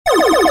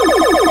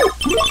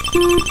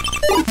Game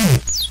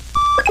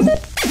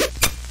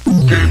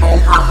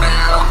over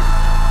now.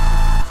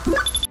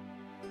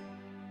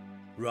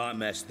 Right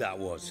mess that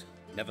was.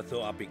 Never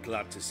thought I'd be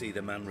glad to see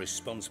the man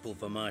responsible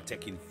for my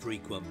taking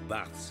frequent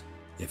baths.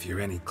 If you're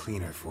any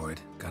cleaner for it,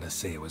 gotta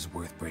say it was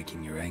worth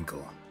breaking your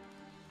ankle.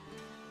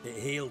 It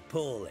healed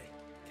poorly.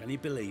 Can you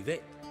believe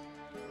it?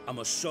 I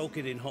must soak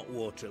it in hot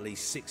water at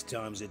least 6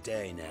 times a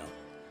day now.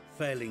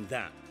 Failing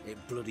that, it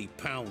bloody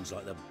pounds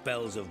like the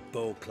bells of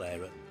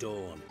Beauclair at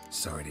dawn.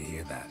 Sorry to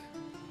hear that.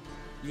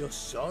 You're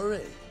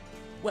sorry?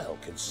 Well,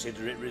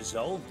 consider it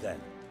resolved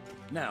then.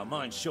 Now,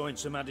 mind showing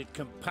some added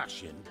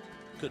compassion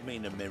could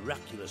mean a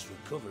miraculous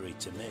recovery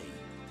to me.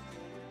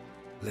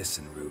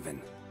 Listen, Reuven.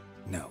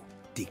 No,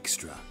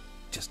 Dijkstra.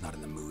 Just not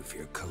in the mood for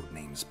your code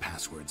names,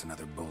 passwords, and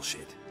other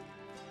bullshit.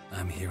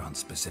 I'm here on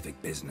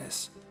specific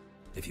business.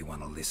 If you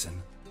want to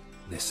listen,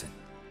 listen.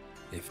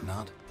 If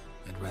not,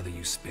 I'd rather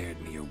you spared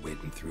me your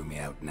wit and threw me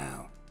out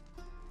now.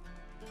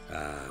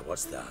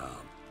 What's the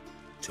harm?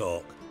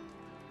 Talk.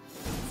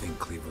 Think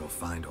Cleaver will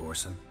find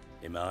Whoreson?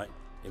 He might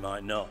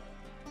not.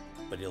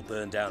 But he'll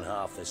burn down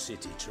half the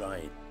city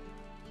trying.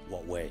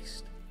 What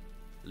waste?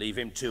 Leave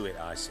him to it,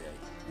 I say.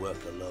 Work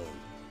alone.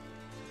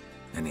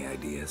 Any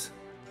ideas?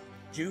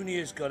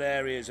 Junior's got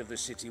areas of the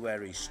city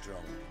where he's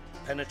strong.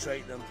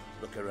 Penetrate them,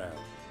 look around.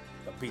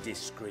 But be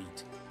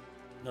discreet.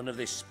 None of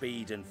this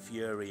speed and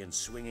fury and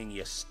swinging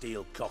your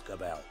steel cock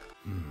about.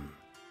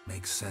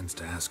 Makes sense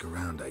to ask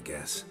around, I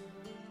guess.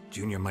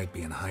 Junior might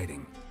be in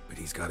hiding, but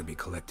he's gotta be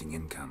collecting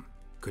income.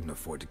 Couldn't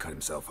afford to cut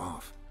himself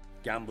off.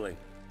 Gambling.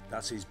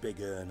 That's his big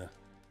earner.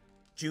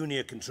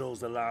 Junior controls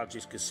the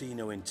largest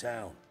casino in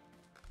town.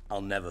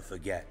 I'll never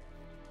forget.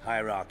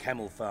 Hierarch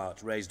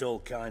Hemmelfart raised all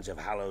kinds of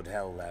hallowed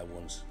hell there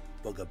once.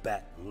 Bug a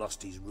bet and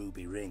lost his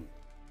ruby ring.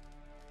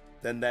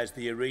 Then there's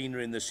the arena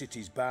in the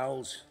city's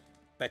bowels.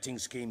 Betting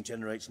scheme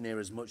generates near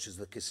as much as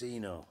the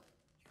casino.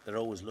 They're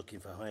always looking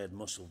for hired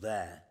muscle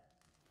there.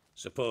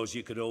 Suppose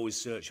you could always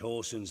search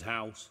Whoreson's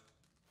house.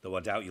 Though I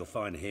doubt you'll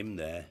find him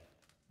there.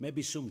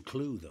 Maybe some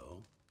clue,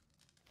 though.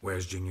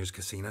 Where's Junior's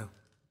casino?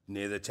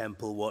 Near the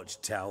Temple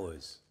Watch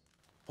Towers.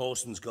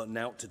 Whoreson's got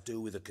naught to do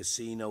with the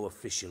casino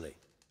officially.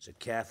 So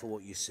careful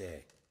what you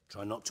say.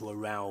 Try not to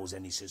arouse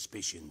any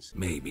suspicions.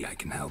 Maybe I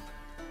can help.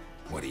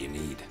 What do you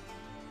need?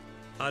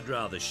 I'd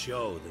rather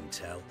show than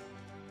tell.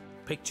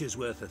 Picture's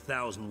worth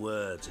 1,000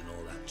 words and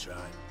all that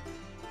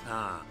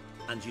tribe.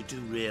 And you do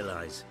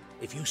realize,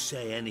 if you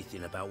say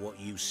anything about what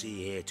you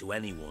see here to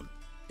anyone,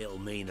 it'll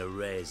mean a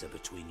razor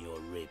between your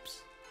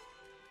ribs.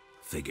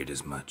 Figured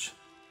as much.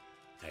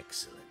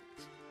 Excellent.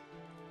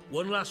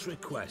 One last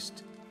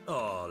request.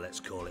 Oh, let's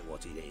call it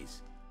what it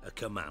is. A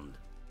command.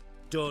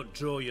 Don't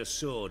draw your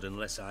sword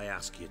unless I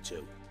ask you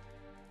to.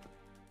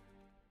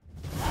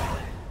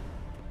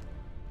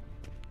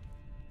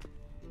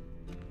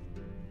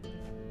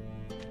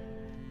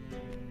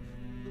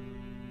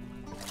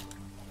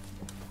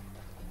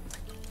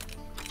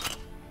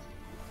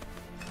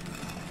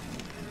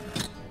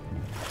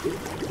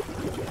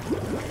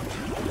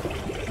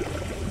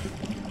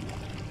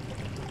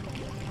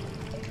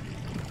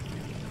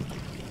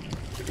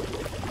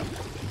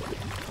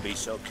 Be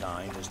so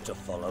kind as to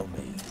follow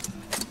me.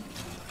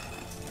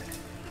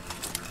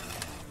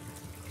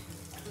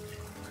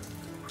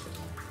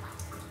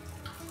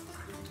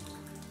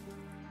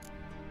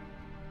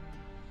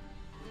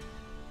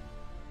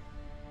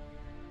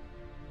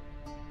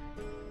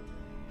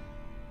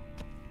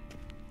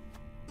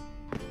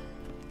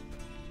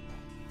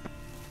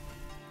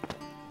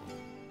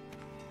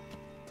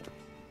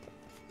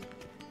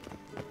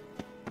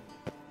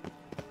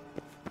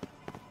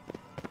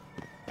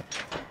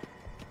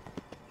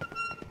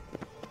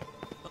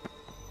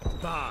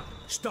 Bart,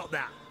 stop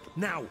that!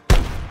 Now!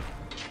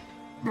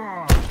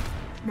 Bart,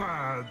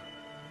 man.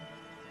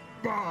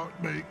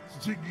 Bart makes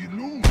Ziggy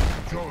lose,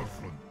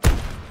 Jonathan.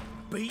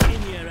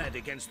 Beating your head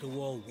against the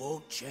wall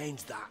won't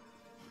change that.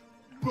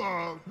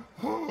 Bart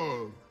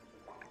hurt.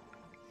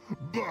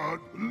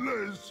 Bart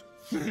less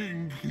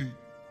thinky.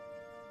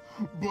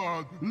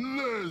 Bart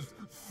less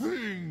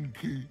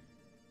thinky.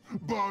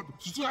 Bart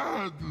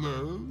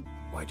Sadler.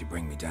 Why'd you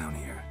bring me down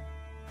here?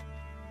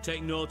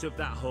 Take note of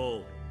that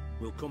hole.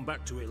 We'll come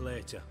back to it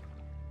later.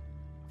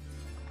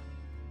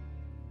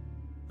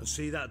 And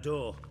see that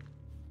door?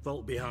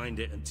 Vault behind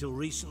it, until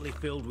recently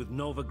filled with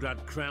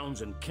Novigrad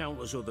crowns and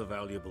countless other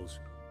valuables.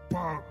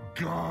 But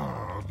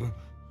God,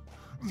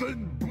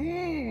 then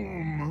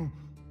boom!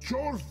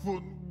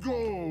 Chorfun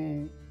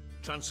go!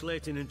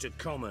 Translating into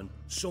common,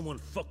 someone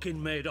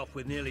fucking made off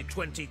with nearly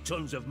 20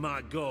 tons of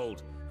my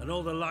gold and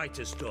all the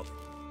lighter stuff.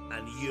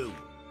 And you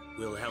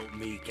will help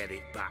me get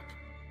it back.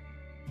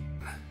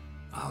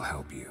 I'll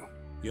help you.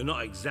 You're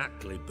not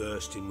exactly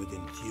bursting with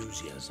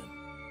enthusiasm.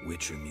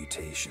 Witcher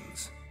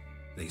mutations.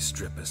 They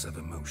strip us of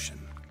emotion.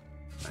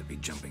 I'd be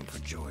jumping for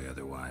joy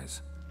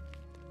otherwise.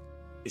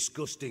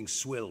 Disgusting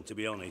swill, to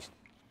be honest,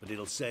 but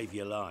it'll save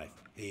your life.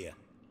 Here.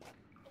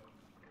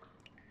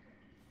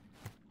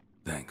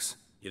 Thanks.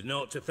 You've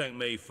naught to thank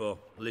me for,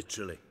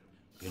 literally.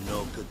 You're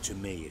no good to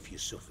me if you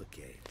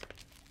suffocate.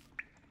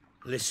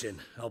 Listen,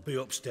 I'll be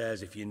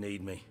upstairs if you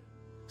need me.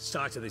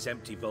 Sight of this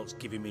empty vault's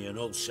giving me an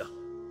ulcer.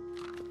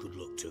 Good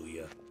luck to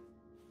you.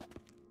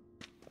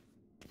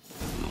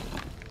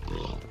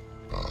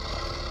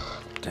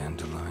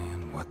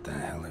 Dandelion, what the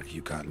hell have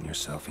you gotten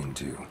yourself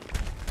into?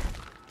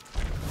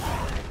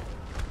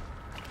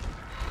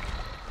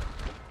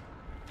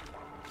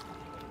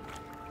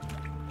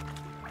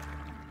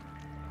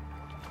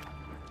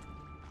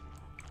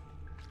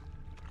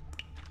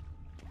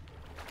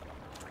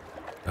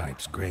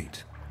 Pipe's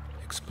great.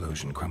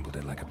 Explosion crumpled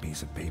it like a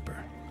piece of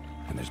paper.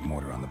 And there's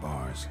mortar on the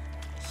bars.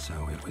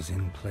 So it was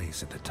in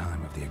place at the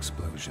time of the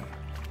explosion.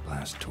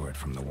 Blast tore it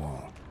from the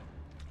wall.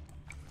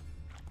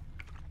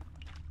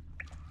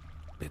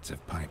 Bits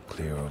of pipe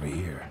clear over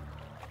here.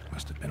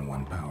 Must have been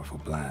one powerful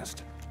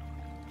blast.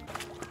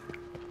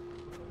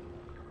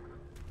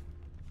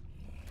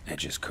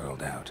 Edges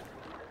curled out.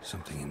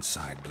 Something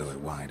inside blew it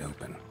wide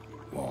open.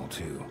 Wall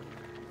too.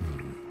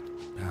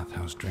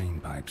 Bathhouse drain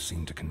pipes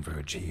seem to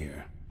converge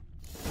here.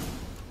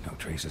 No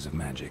traces of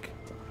magic.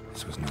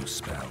 This was no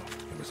spell.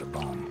 It was a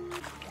bomb.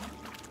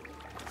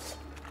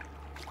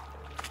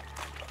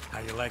 How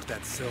you like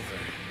that silver?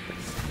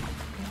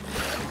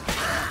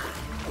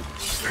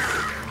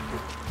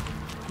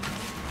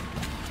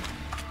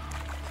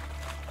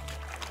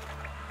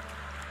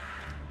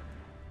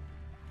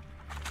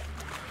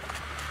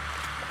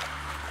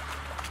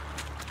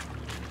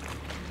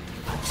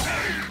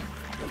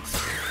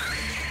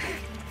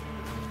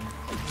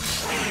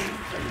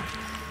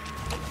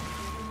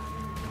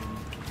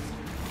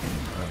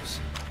 Gross.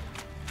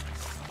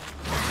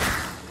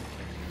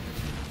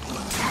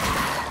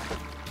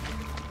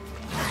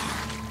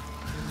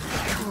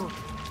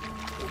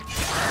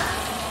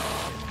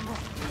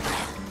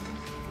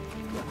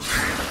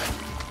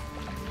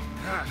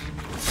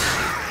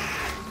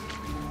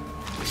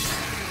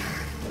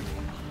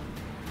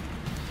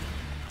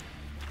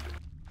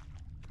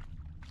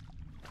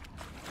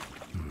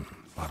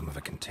 Bottom of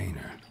a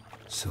container.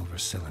 Silver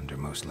cylinder,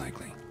 most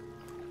likely.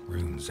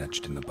 Runes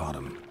etched in the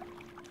bottom.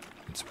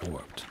 It's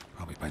warped,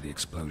 probably by the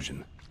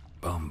explosion.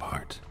 Bomb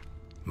part.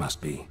 Must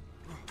be.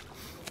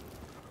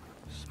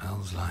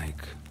 Smells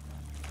like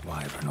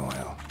wyvern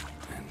oil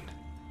and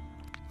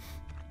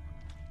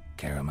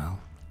caramel.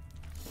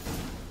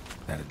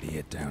 That'd be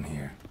it down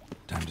here.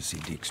 Time to see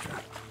Dijkstra.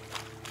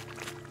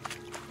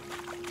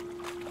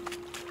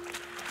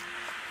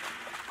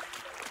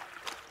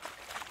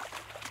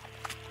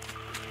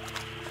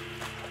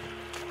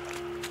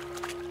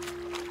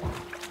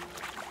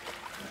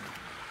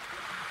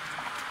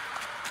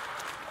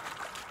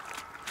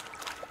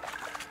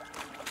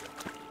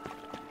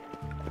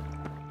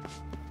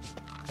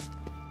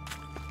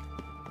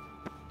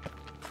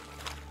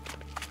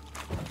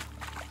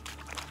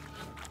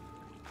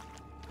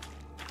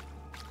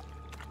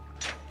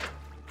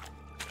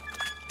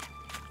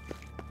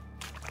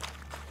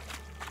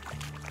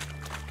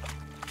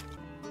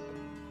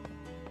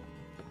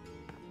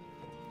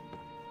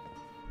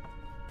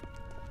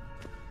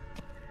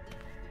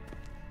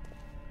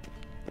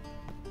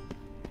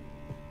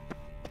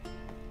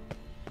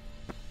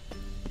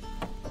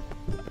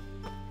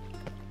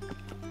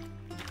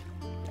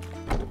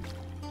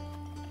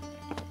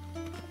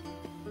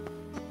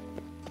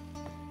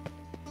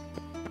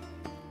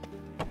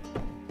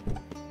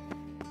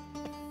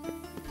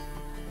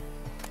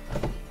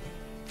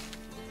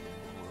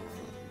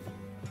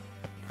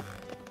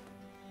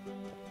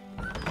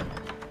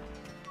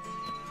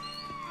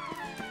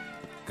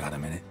 Got a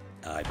minute?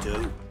 I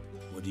do.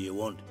 What do you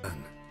want?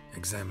 Done.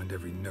 Examined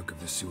every nook of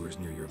the sewers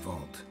near your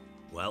vault.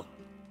 Well,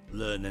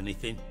 learn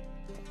anything?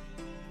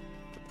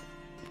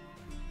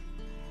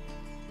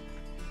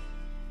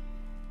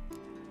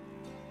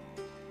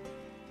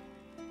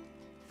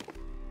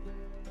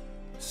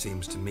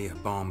 Seems to me a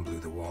bomb blew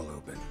the wall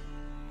open.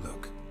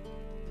 Look.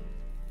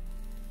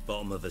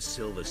 Bottom of a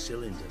silver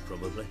cylinder,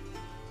 probably.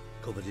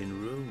 Covered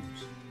in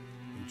runes.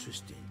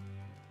 Interesting.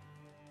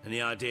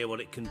 Any idea what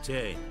it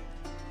contained?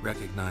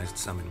 Recognized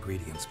some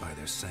ingredients by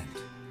their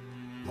scent.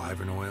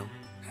 Wyvern oil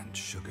and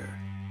sugar.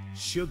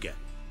 Sugar?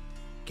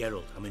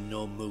 Geralt, I'm in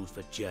no mood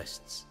for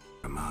jests.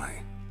 Am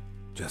I?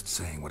 Just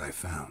saying what I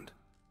found.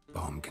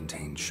 Bomb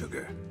contained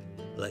sugar.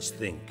 Let's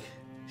think.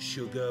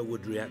 Sugar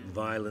would react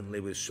violently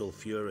with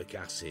sulfuric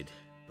acid,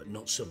 but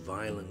not so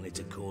violently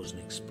to cause an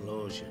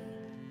explosion.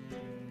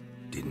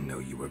 Didn't know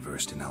you were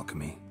versed in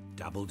alchemy.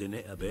 Dabbled in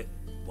it a bit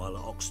while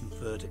at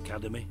Oxenford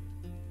Academy.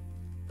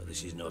 But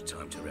this is no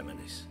time to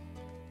reminisce.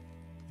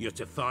 You're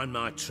to find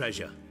my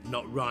treasure,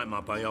 not write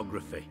my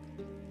biography.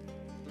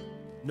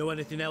 Know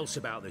anything else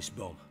about this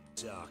bomb?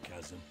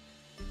 Sarcasm.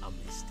 I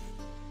missed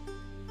it.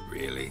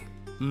 Really?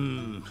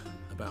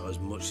 About as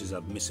much as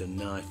I'd miss a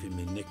knife in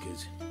my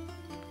knickers.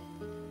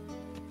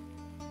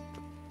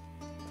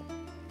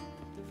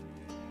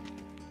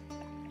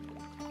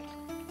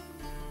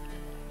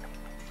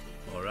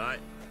 All right.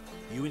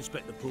 You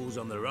inspect the pools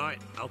on the right,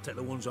 I'll take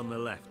the ones on the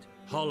left.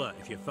 Holler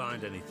if you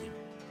find anything.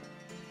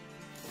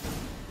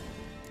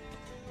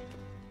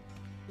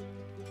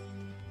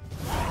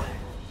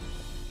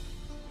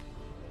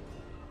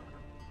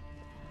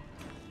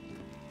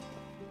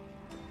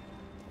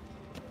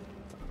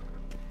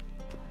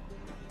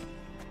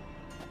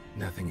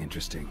 Nothing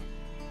interesting.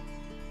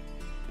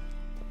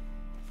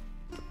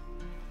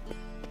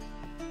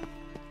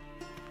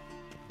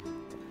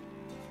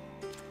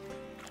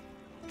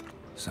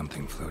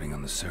 Something floating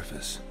on the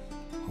surface.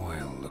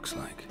 Oil, looks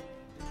like.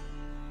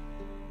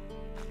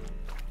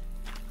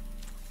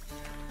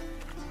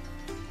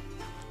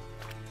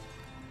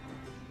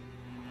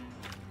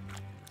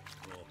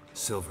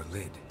 Silver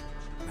lid.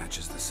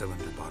 Matches the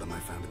cylinder bottom I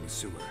found in the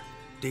sewer.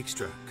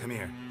 Dijkstra, come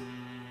here.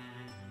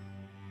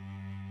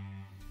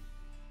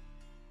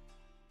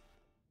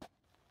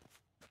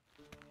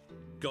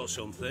 Got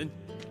something?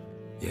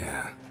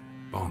 Yeah,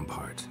 bomb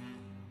part.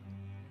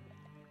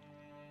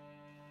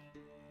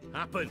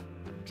 Happen.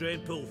 Drain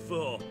pool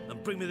 4,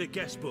 and bring me the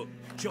guest book.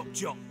 Chop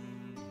chop.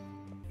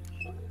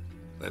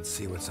 Let's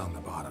see what's on the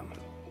bottom.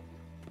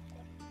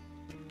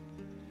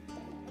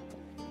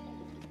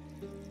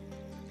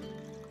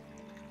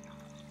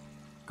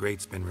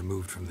 Grate's been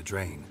removed from the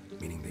drain,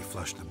 meaning they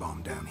flushed the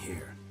bomb down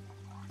here.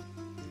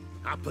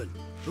 Happen.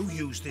 Who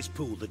used this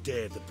pool the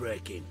day of the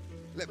break-in?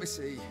 Let me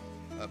see.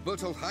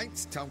 Bertold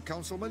Heinz, town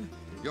councilman,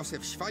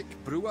 Josef Schweik,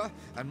 brewer,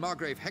 and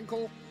Margrave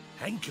Henkel.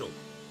 Henkel?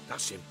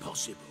 That's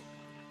impossible.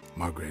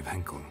 Margrave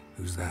Henkel,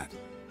 who's that?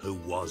 Who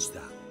was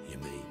that, you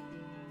mean?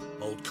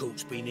 Old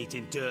Coot's been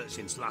eating dirt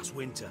since last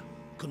winter.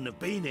 Couldn't have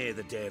been here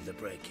the day of the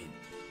break-in.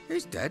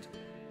 He's dead?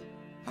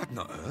 I'd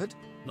not heard.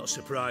 Not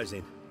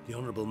surprising. The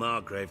Honourable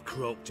Margrave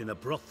croaked in a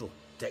brothel,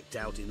 decked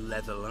out in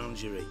leather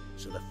lingerie,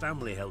 so the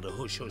family held a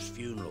hush-hush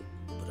funeral.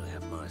 But I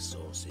have my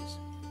sources.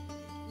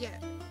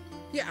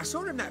 Yeah, I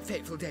saw him that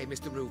fateful day,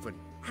 Mr. Reuven.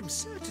 I'm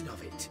certain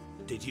of it.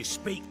 Did you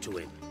speak to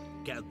him?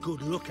 Get a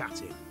good look at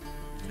him?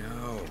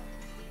 No.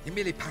 He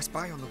merely passed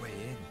by on the way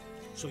in.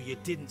 So you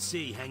didn't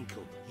see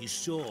Henkel, you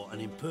saw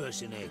an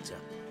impersonator.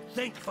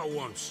 Think for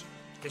once.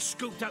 They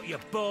scooped out your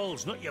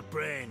balls, not your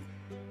brain.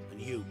 And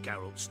you,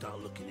 Geralt, start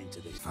looking into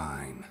this.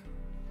 Fine.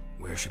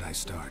 Where should I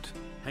start?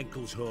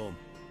 Henkel's home.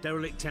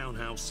 Derelict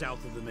townhouse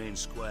south of the main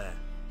square.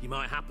 You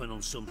might happen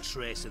on some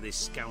trace of this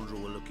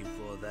scoundrel we're looking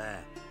for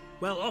there.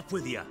 Well, off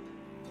with you.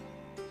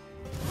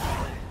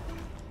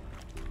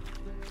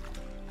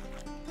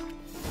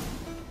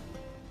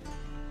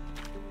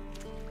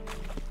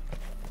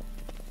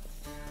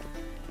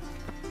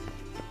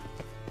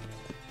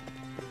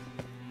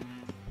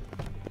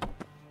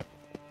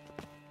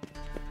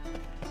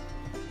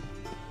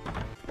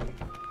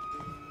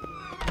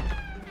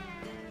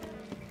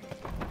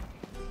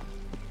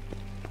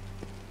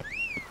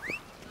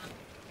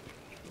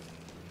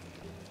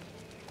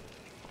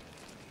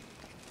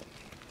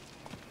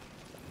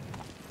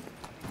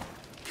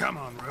 Come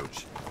on,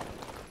 Roach.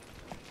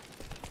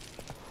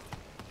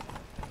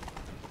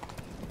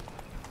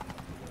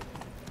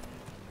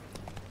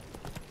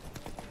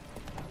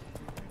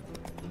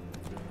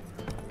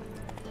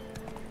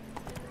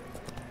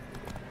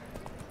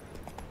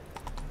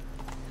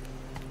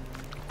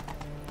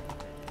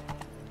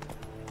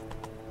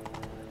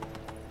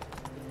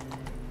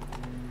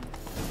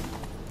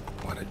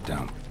 What a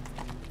dump.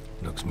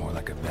 Looks more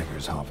like a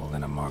beggar's hovel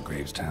than a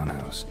Margrave's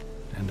townhouse.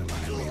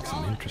 Dandelion made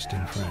some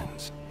interesting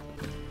friends.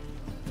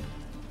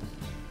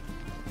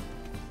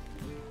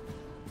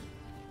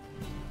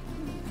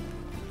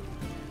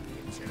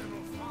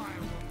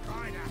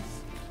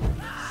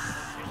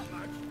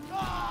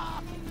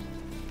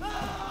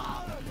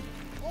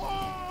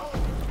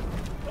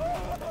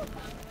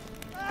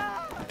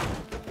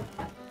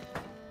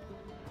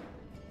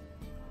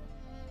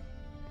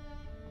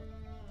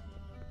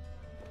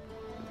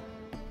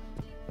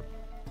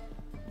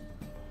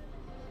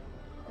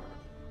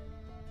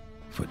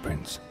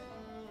 Footprints.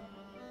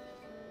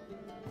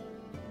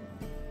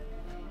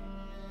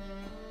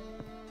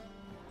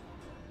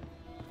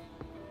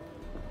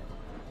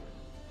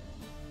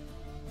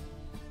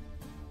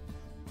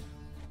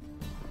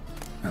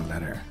 A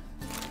letter.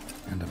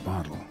 And a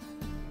bottle.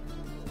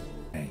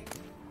 Hey,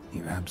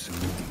 you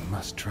absolutely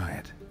must try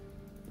it.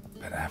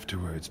 But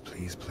afterwards,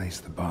 please place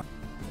the bottle.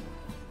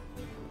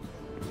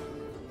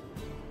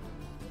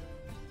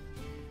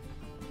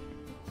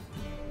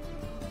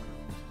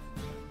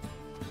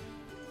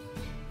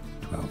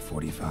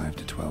 .45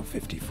 to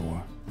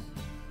 12:54.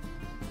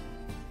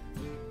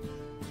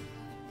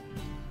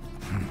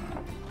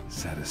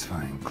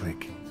 Satisfying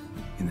click.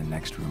 In the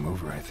next room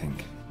over, I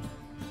think.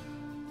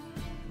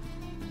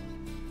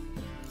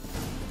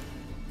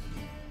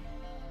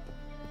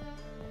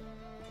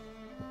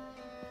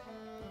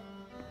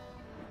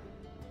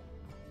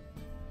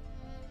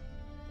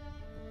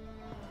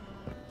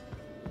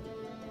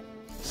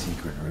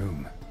 Secret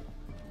room.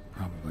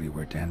 Probably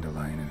where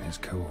Dandelion and his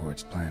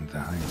cohorts planned the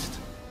heist.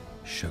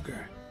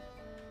 Sugar.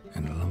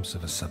 And lumps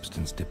of a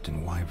substance dipped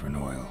in wyvern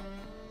oil.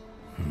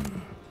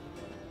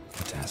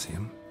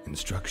 Potassium.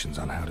 Instructions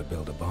on how to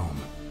build a bomb.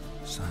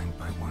 Signed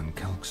by one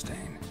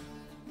Kalkstain.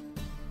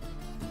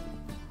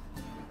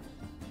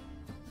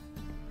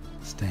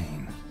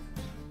 Stain.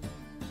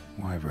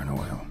 Wyvern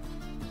oil.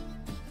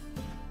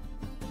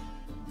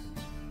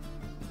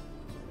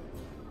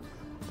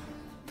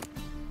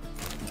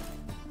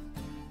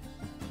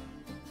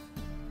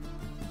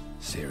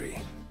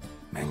 Siri.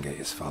 Menge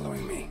is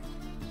following me.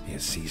 He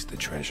has seized the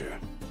treasure.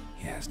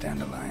 He has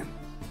Dandelion.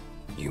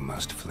 You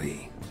must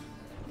flee.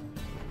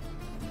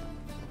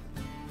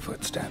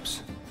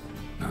 Footsteps.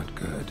 Not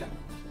good.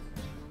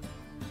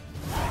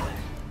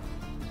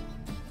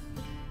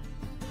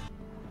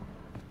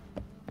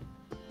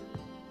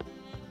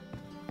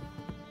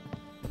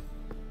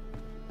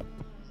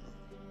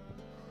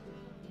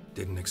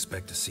 Didn't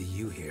expect to see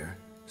you here.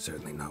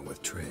 Certainly not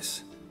with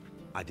Triss.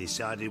 I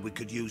decided we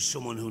could use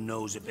someone who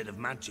knows a bit of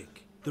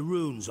magic. The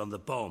runes on the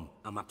bomb,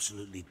 I'm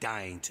absolutely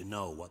dying to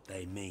know what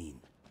they mean.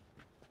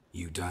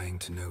 You dying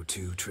to know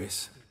too,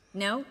 Triss?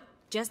 No,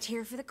 just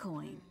here for the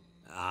coin.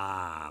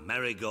 Ah,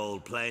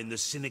 Marigold playing the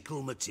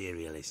cynical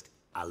materialist.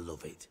 I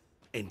love it.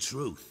 In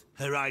truth,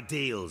 her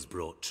ideals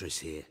brought Triss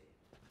here.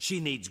 She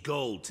needs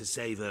gold to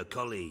save her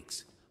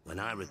colleagues. When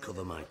I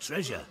recover my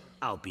treasure,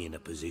 I'll be in a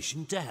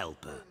position to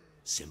help her.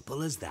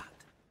 Simple as that.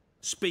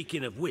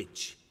 Speaking of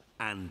which,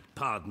 and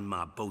pardon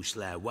my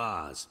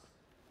Beauclervois,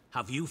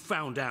 have you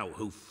found out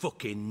who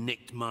fucking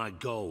nicked my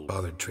gold?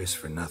 Bothered Triss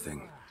for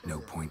nothing. No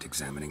point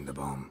examining the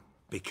bomb.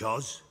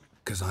 Because?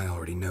 'Cause I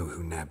already know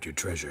who nabbed your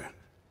treasure.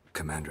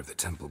 Commander of the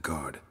Temple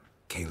Guard,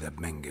 Caleb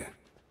Menge.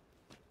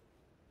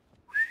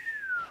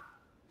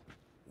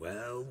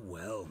 Well,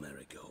 well,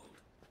 Marigold.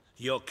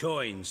 Your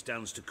coin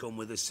stands to come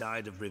with a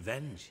side of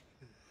revenge.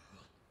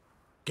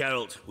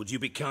 Geralt, would you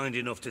be kind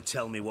enough to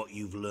tell me what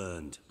you've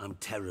learned? I'm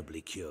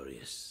terribly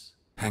curious.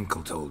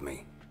 Henkel told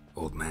me.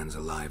 Old man's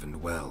alive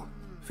and well.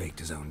 Faked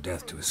his own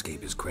death to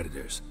escape his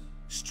creditors.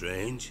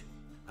 Strange.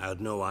 I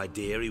had no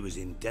idea he was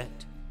in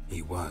debt.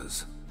 He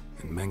was.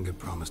 And Menge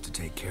promised to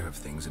take care of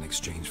things in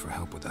exchange for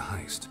help with the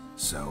heist.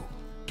 So...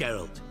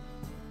 Geralt,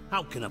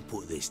 how can I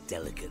put this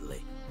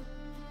delicately?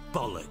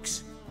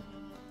 Bollocks.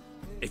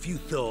 If you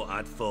thought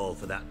I'd fall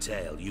for that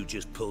tale you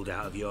just pulled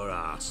out of your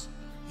arse,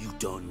 you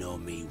don't know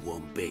me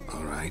one bit.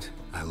 Alright,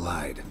 I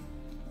lied.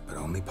 But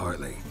only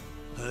partly.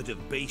 Heard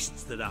of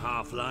beasts that are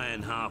half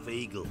lion, half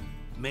eagle.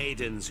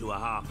 Maidens who are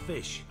half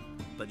fish.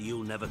 But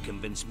you'll never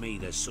convince me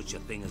there's such a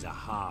thing as a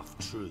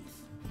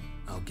half-truth.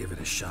 I'll give it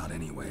a shot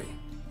anyway.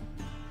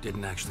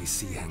 Didn't actually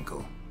see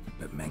Henkel,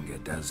 but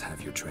Menge does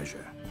have your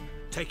treasure.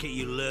 Take it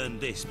you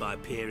learned this by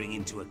peering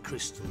into a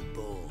crystal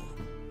ball.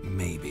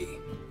 Maybe.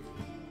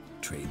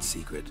 Trade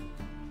secret.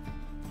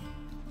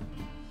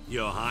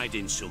 You're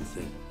hiding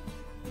something.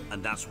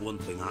 And that's one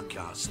thing I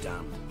can't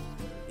stand.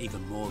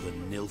 Even more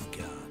than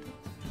Nilfgaard.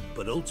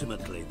 But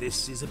ultimately,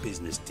 this is a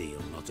business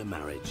deal, not a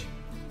marriage.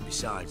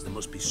 Besides, there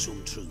must be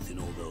some truth in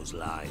all those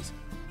lies.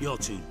 You're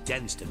too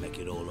dense to make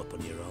it all up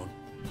on your own.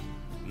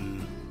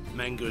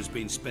 Menge has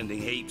been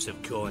spending heaps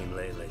of coin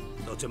lately.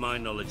 Though to my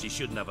knowledge, he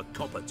shouldn't have a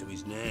copper to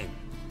his name.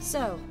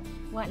 So,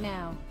 what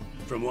now?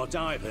 From what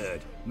I've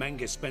heard,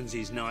 Menge spends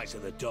his nights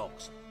at the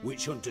docks,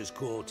 witch hunters'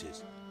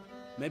 quarters.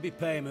 Maybe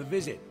pay him a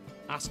visit.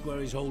 Ask where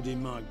he's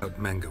holding my... But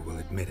Menge will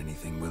admit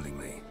anything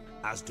willingly.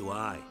 As do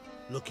I.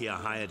 Lucky I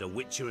hired a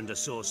witcher and a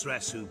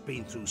sorceress who've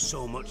been through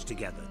so much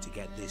together to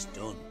get this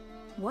done.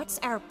 What's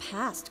our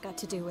past got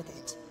to do with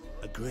it?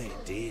 A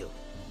great deal.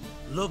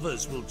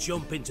 Lovers will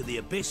jump into the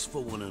abyss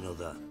for one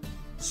another.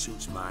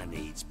 Suits my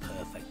needs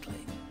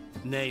perfectly.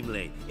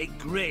 Namely, it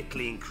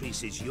greatly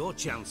increases your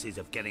chances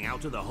of getting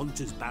out of the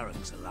hunter's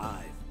barracks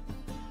alive.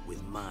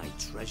 With my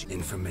treasure...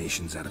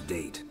 Information's out of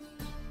date.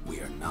 We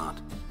are not.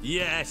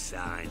 Yes,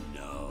 I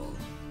know.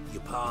 You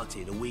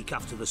parted a week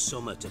after the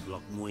summit of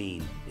Loch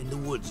Muin, in the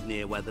woods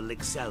near where the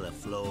Lixella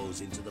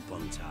flows into the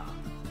Pontar.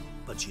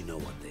 But you know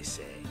what they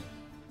say.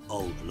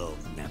 Old love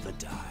never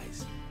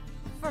dies.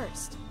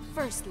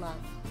 First love.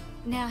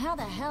 Now how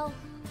the hell...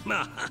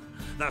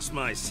 That's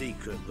my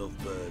secret,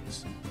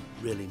 lovebirds.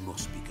 Really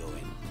must be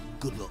going.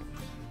 Good luck.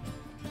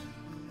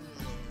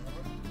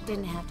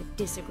 Didn't have to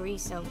disagree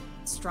so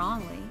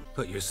strongly.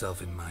 Put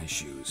yourself in my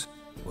shoes.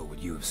 What would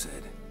you have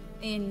said?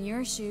 In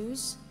your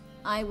shoes,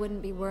 I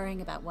wouldn't be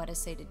worrying about what to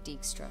say to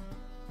Dijkstra.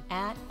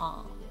 At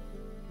all.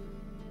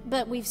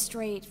 But we've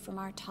strayed from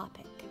our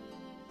topic.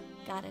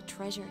 Got a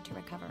treasure to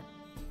recover.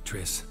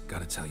 Triss,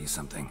 gotta tell you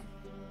something.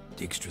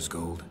 Dijkstra's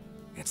gold,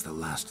 it's the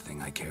last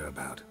thing I care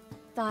about.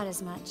 Thought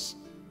as much.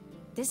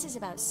 This is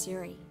about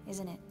Ciri,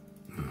 isn't it?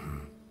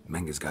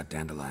 Menge's got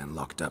Dandelion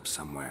locked up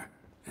somewhere,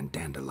 and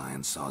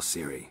Dandelion saw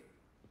Ciri.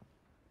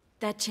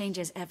 That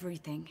changes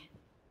everything.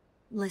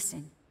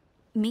 Listen,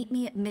 meet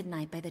me at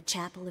midnight by the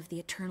Chapel of the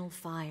Eternal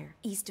Fire,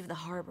 east of the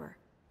harbor.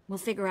 We'll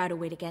figure out a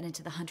way to get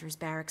into the Hunter's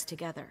barracks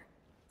together.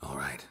 All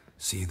right,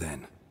 see you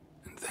then,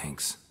 and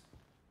thanks.